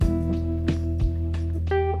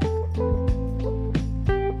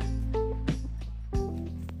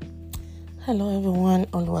Hello everyone,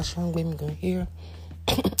 Oluwaseun Gbemigun here.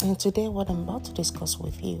 And today what I'm about to discuss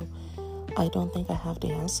with you, I don't think I have the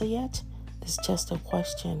answer yet. It's just a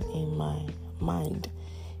question in my mind.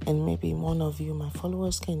 And maybe one of you, my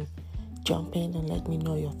followers, can jump in and let me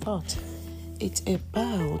know your thoughts. It's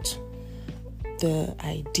about the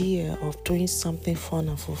idea of doing something fun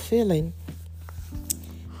and fulfilling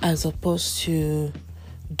as opposed to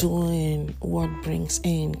doing what brings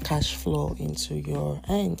in cash flow into your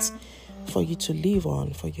hands for you to live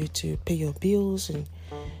on, for you to pay your bills and,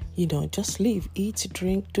 just live, eat,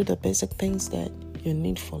 drink, do the basic things that you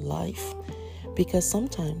need for life. Because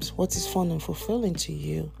sometimes what is fun and fulfilling to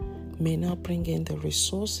you may not bring in the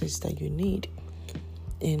resources that you need.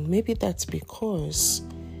 And maybe that's because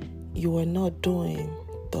you are not doing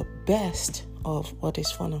the best of what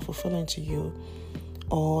is fun and fulfilling to you,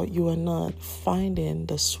 or you are not finding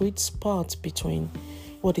the sweet spot between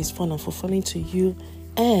what is fun and fulfilling to you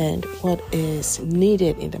and what is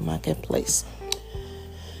needed in the marketplace.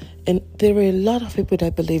 And there are a lot of people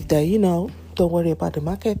that believe that, don't worry about the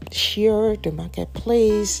market share, the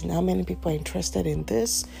marketplace, and how many people are interested in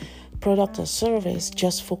this product or service.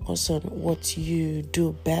 Just focus on what you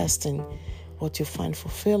do best and what you find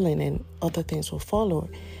fulfilling, and other things will follow.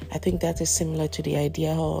 I think that is similar to the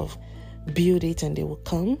idea of build it and they will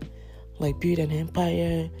come. Like build an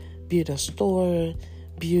empire, build a store,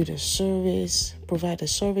 build a service, provide a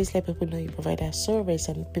service, let people know you provide that service,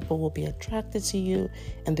 and people will be attracted to you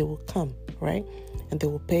and they will come, right? And they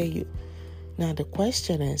will pay you. Now the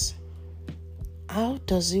question is, how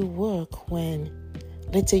does it work when,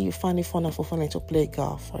 let's say you find it fun and fulfilling to play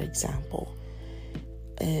golf, for example,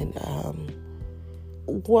 and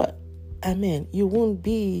you won't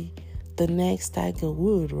be the next Tiger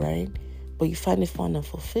Woods, right? But you find it fun and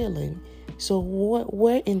fulfilling. So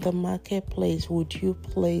where in the marketplace would you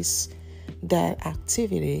place that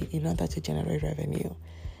activity in order to generate revenue?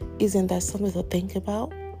 Isn't that something to think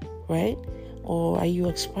about, right? Or are you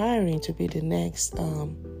aspiring to be the next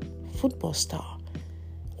football star?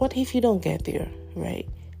 What if you don't get there, right?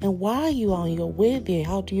 And while you are on your way there,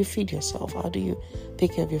 how do you feed yourself? How do you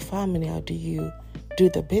take care of your family? How do you do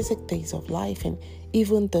the basic things of life, and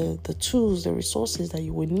even the tools, the resources that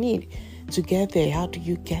you would need to get there? How do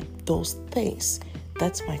you get those things?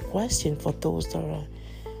 That's my question for those that are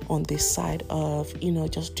on this side of,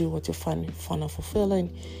 just do what you find fun and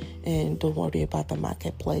fulfilling, and don't worry about the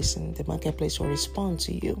marketplace, and the marketplace will respond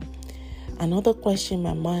to you. Another question in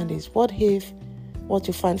my mind is, what if what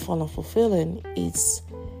you find fun and fulfilling is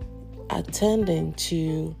attending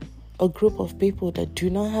to a group of people that do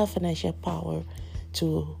not have financial power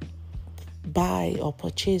to buy or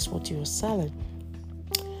purchase what you're selling?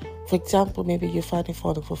 For example, maybe you find it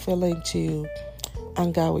fun and fulfilling to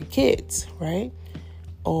hang out with kids, right?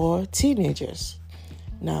 Or teenagers.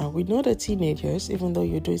 Now, we know that teenagers, even though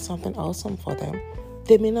you're doing something awesome for them,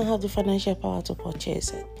 they may not have the financial power to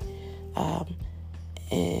purchase it.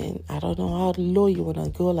 And I don't know how low you want to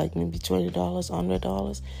go, like maybe $20,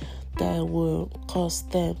 $100, that will cause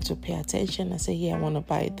them to pay attention and say, yeah, I want to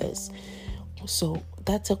buy this. So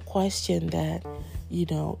that's a question that,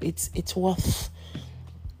 it's worth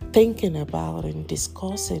thinking about and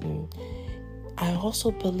discussing. I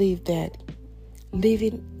also believe that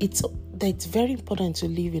it's very important to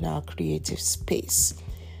live in our creative space.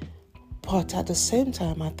 But at the same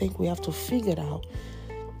time, I think we have to figure out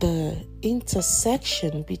the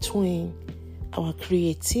intersection between our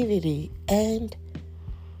creativity and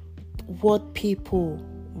what people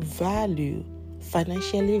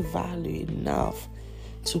financially value enough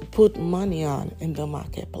to put money on in the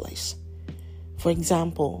marketplace. For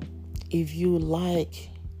example, if you like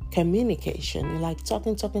communication, you like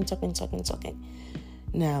talking.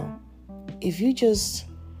 Now, if you just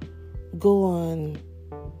go on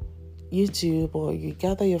YouTube or you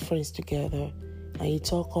gather your friends together and you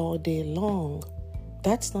talk all day long,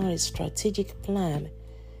 that's not a strategic plan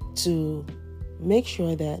to make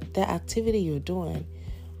sure that the activity you're doing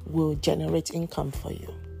will generate income for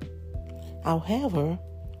you. However,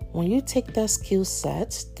 when you take that skill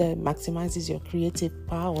set that maximizes your creative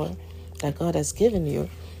power that God has given you,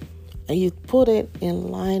 and you put it in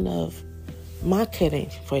line of marketing,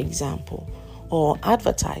 for example, or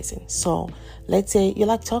advertising. So let's say you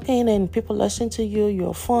like talking and people listen to you,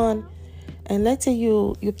 you're fun, and let's say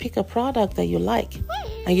you pick a product that you like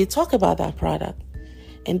and you talk about that product.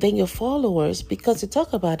 And then your followers, because you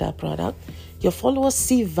talk about that product, your followers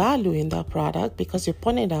see value in that product because you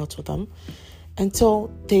point it out to them. And so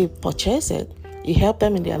they purchase it. You help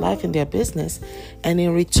them in their life, in their business. And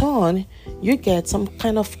in return, you get some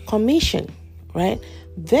kind of commission, right?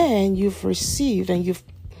 Then you've received and you've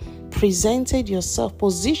presented yourself,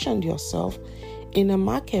 positioned yourself in a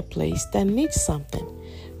marketplace that needs something.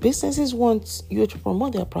 Businesses want you to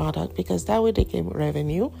promote their product because that way they get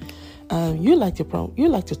revenue. You like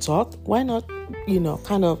to talk. Why not,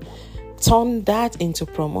 kind of turn that into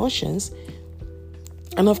promotions?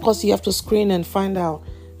 And of course, you have to screen and find out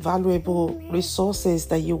valuable resources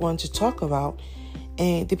that you want to talk about.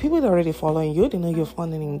 And the people that are already following you, they know you're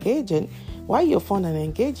fun and engaging. While you're fun and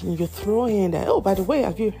engaging, you throw in that, oh, by the way,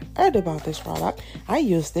 have you heard about this product? I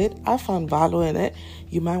used it. I found value in it.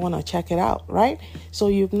 You might want to check it out, right? So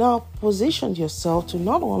you've now positioned yourself to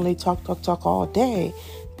not only talk all day,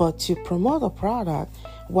 but to promote a product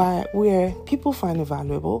where people find it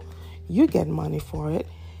valuable, you get money for it,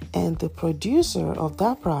 and the producer of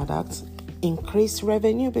that product increase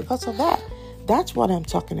revenue because of that. That's what I'm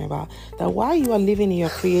talking about. That while you are living in your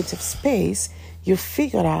creative space, you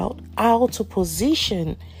figured out how to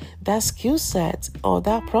position that skill set or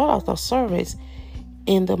that product or service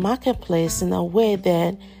in the marketplace in a way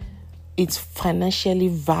that it's financially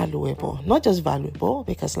valuable. Not just valuable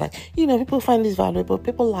because people find this valuable,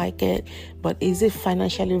 people like it, but is it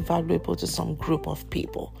financially valuable to some group of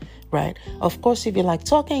people, right? Of course, if you like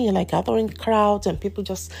talking, you like gathering crowds and people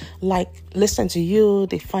just like listen to you,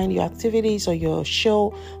 they find your activities or your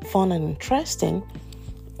show fun and interesting,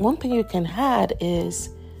 one thing you can add is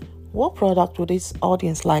what product would this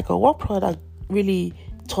audience like, or what product really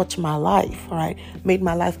touched my life, right? Made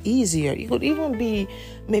my life easier. It could even be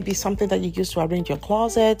maybe something that you used to arrange your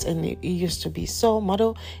closet and it used to be so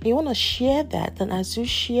model. You want to share that. And as you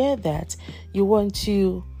share that, you want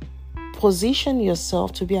to position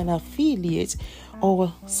yourself to be an affiliate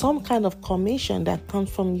or some kind of commission that comes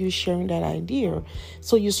from you sharing that idea.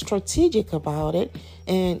 So you're strategic about it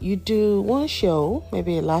and you do one show,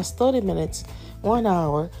 maybe it lasts 30 minutes, 1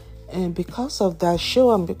 hour. And because of that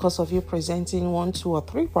show and because of you presenting 1, 2, or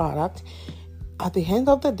 3 products, at the end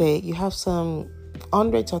of the day, you have some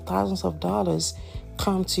hundreds or thousands of dollars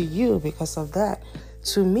come to you because of that.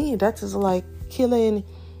 To me, that is like killing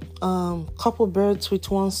couple birds with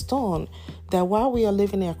one stone. That while we are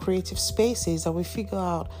living in our creative spaces, that we figure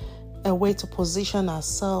out a way to position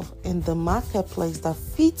ourselves in the marketplace that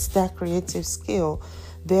fits that creative skill.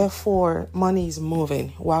 Therefore, money is moving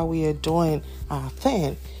while we are doing our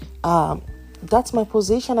thing. That's my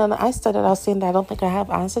position, and I started out saying that I don't think I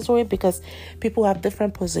have answers to it because people have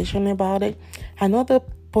different position about it. Another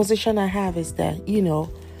position I have is that,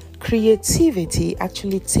 creativity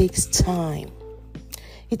actually takes time.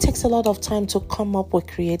 It takes a lot of time to come up with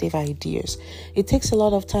creative ideas. It takes a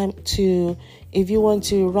lot of time if you want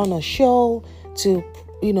to run a show, to,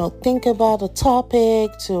 think about a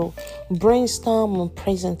topic, to brainstorm on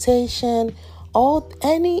presentation,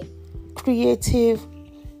 any creative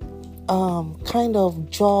kind of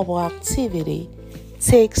job or activity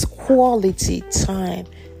takes quality time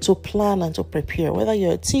to plan and to prepare. Whether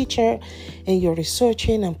you're a teacher and you're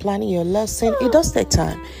researching and planning your lesson, it does take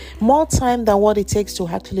time. More time than what it takes to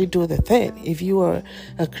actually do the thing. If you are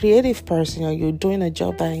a creative person or you're doing a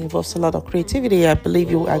job that involves a lot of creativity, I believe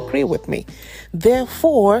you agree with me.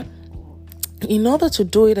 Therefore, in order to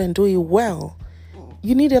do it and do it well,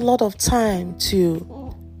 you need a lot of time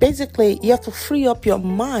to, basically, you have to free up your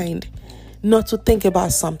mind not to think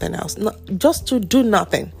about something else, not just to do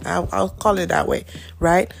nothing. I'll call it that way,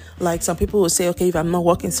 right? Like some people will say, okay, if I'm not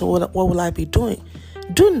working, so what will I be doing?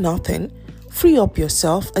 Do nothing, free up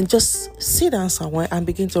yourself and just sit down somewhere and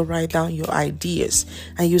begin to write down your ideas,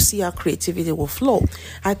 and you see how creativity will flow.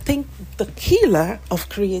 I think the killer of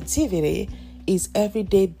creativity is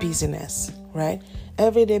everyday business, right?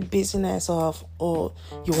 Everyday business of, you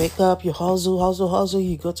wake up, you hustle,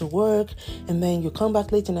 you go to work, and then you come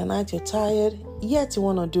back late in the night, you're tired, yet you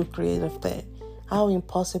want to do creative thing. How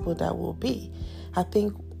impossible that will be. I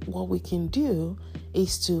think what we can do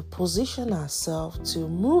is to position ourselves to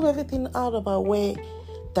move everything out of our way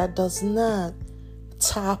that does not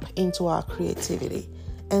tap into our creativity,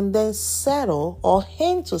 and then settle or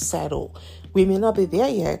aim to settle. We may not be there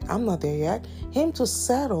yet. I'm not there yet. Aim to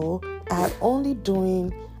settle at only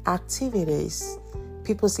doing activities.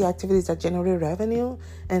 People see activities that generate revenue,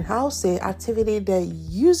 and I'll say activity that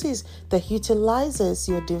utilizes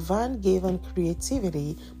your divine given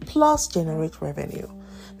creativity plus generate revenue.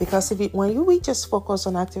 Because when we just focus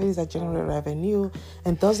on activities that generate revenue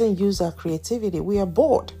and doesn't use our creativity, we are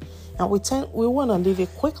bored. And we want to leave it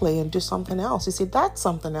quickly and do something else. You see, that's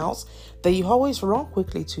something else that you always run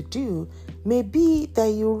quickly to do. Maybe that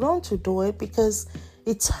you run to do it because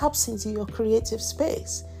it taps into your creative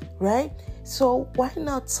space, right? So why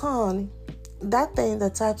not turn that thing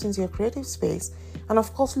that taps into your creative space And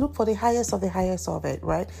of course, look for the highest of it,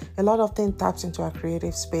 right? A lot of things taps into our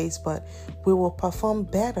creative space, but we will perform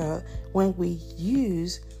better when we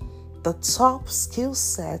use the top skill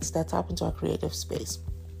sets that tap into our creative space.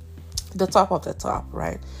 The top of the top,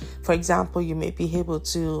 right? For example, you may be able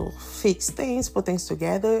to fix things, put things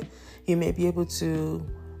together. You may be able to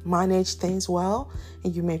manage things well,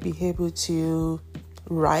 and you may be able to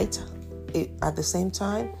write it at the same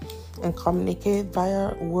time and communicate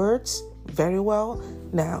via words very well.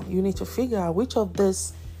 Now, you need to figure out which of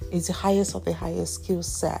this is the highest of the highest skill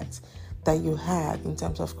set that you have in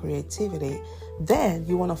terms of creativity. Then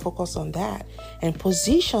you want to focus on that and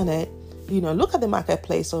position it. Look at the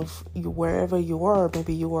marketplace of wherever you are.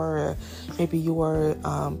 Maybe you are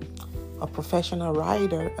a professional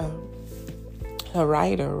writer,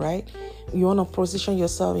 right? You want to position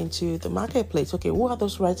yourself into the marketplace. Okay, who are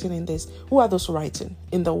those writing in this? Who are those writing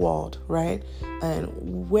in the world, right?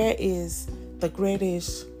 And where is the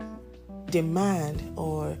greatest demand,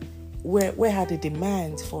 or where are the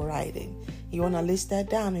demands for writing? You want to list that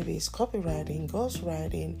down. Maybe it's copywriting,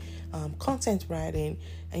 ghostwriting, content writing,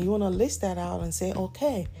 and you want to list that out and say,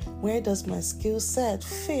 okay, where does my skill set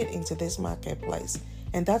fit into this marketplace?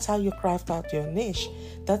 And that's how you craft out your niche.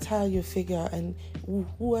 That's how you figure out and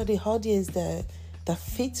who are the audience that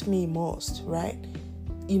fit me most, right?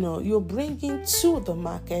 You're bringing to the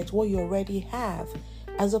market what you already have,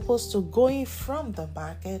 as opposed to going from the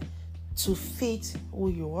market to fit who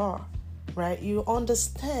you are, right? You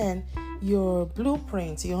understand your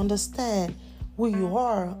blueprint. You understand who you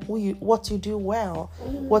are, what you do well,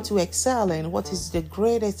 what you excel in, what is the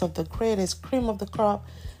greatest of the greatest, cream of the crop,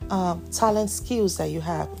 talent, skills that you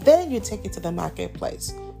have. Then you take it to the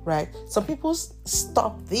marketplace, right? Some people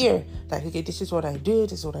stop there, like, okay, this is what I do,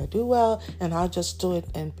 this is what I do well, and I'll just do it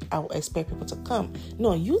and I'll expect people to come.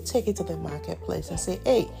 No, you take it to the marketplace and say,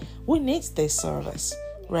 hey, who needs this service,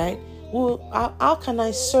 right? How can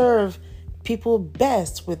I serve people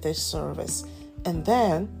best with this service? And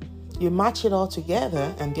then you match it all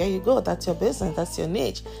together, and there you go. That's your business. That's your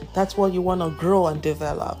niche. That's what you want to grow and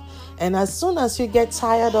develop. And as soon as you get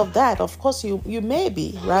tired of that, of course you may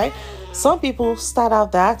be, right? Some people start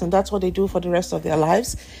out that, and that's what they do for the rest of their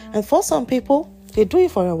lives. And for some people, they do it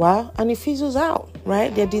for a while and it fizzles out,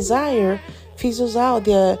 right? Their desire fizzles out,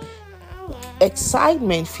 their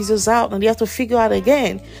excitement fizzles out, and you have to figure out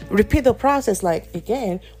again, repeat the process, like,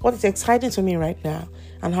 again, what is exciting to me right now,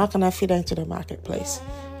 and how can I fit that into the marketplace?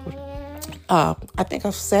 I think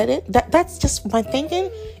I've said it. That's just my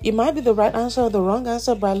thinking. It might be the right answer or the wrong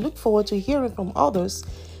answer, but I look forward to hearing from others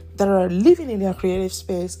that are living in their creative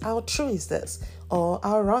space. How true is this, or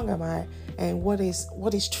how wrong am I, and what is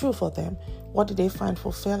true for them? What do they find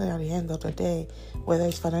fulfilling at the end of the day? Whether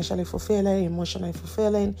it's financially fulfilling, emotionally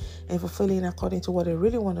fulfilling, and fulfilling according to what they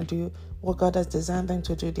really want to do, what God has designed them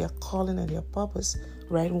to do, their calling and their purpose,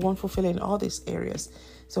 right? We want fulfilling all these areas.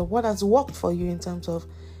 So what has worked for you in terms of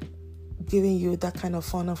giving you that kind of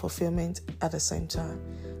fun and fulfillment at the same time?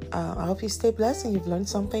 I hope you stay blessed and you've learned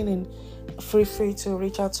something, and feel free to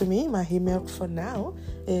reach out to me. My email for now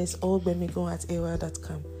is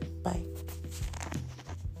oldbemigo@aol.com. Bye.